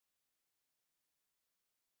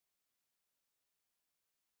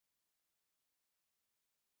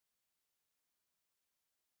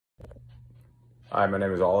Hi, my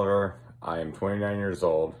name is Oliver. I am 29 years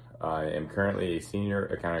old. I am currently a senior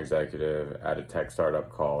account executive at a tech startup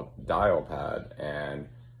called Dialpad, and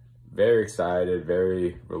very excited,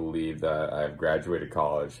 very relieved that I've graduated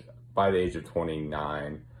college by the age of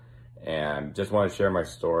 29, and just want to share my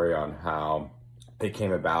story on how it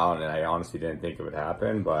came about. And I honestly didn't think it would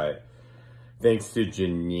happen, but thanks to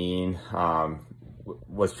Janine,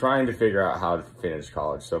 was trying to figure out how to finish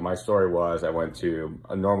college. So my story was I went to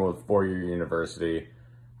a normal four-year university.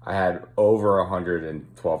 I had over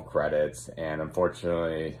 112 credits, and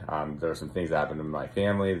unfortunately, there were some things that happened in my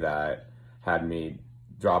family that had me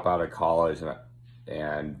drop out of college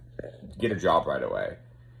and get a job right away.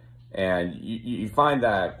 And you find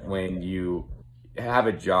that when you have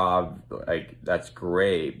a job, like, that's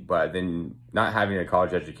great, but then not having a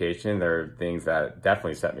college education, there are things that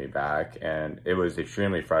definitely set me back. And it was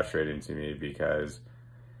extremely frustrating to me because,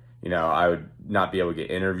 I would not be able to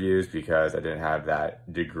get interviews because I didn't have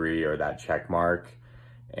that degree or that check mark.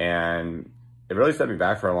 And it really set me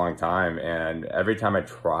back for a long time. And every time I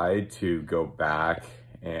tried to go back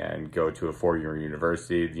and go to a four-year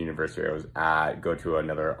university, the university I was at, go to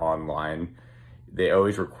another online, they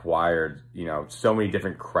always required, so many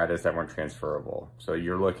different credits that weren't transferable. So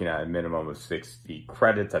you're looking at a minimum of 60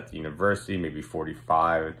 credits at the university, maybe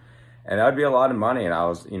 45. And that would be a lot of money. And I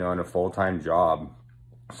was, in a full-time job.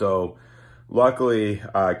 So luckily,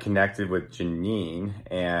 connected with Janine,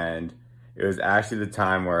 and it was actually the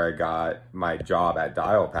time where I got my job at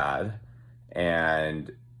Dialpad.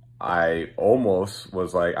 And I almost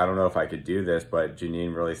was like, I don't know if I could do this, but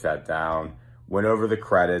Janine really sat down, went over the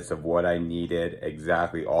credits of what I needed,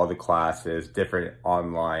 exactly all the classes, different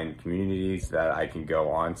online communities that I can go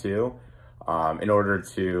on to, in order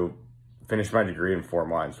to finish my degree in 4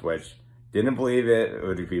 months, which didn't believe it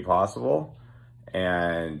would be possible.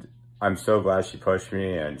 And I'm so glad she pushed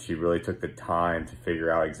me, and she really took the time to figure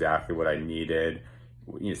out exactly what I needed.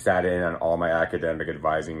 Sat in on all my academic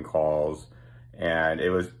advising calls, and it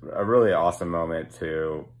was a really awesome moment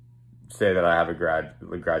to say that I have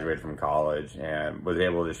graduated from college and was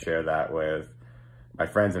able to share that with my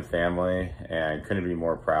friends and family, and couldn't be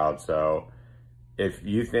more proud. So if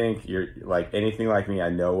you think you're like anything like me, I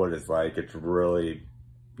know what it's like. It's really,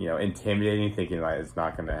 intimidating thinking like it's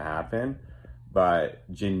not going to happen. But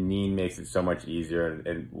Janine makes it so much easier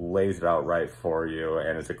and lays it out right for you,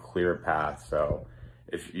 and it's a clear path. So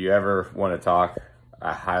if you ever want to talk,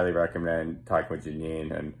 I highly recommend talking with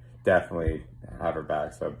Janine, and definitely have her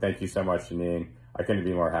back. So thank you so much, Janine. I couldn't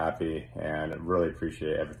be more happy, and really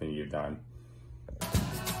appreciate everything you've done.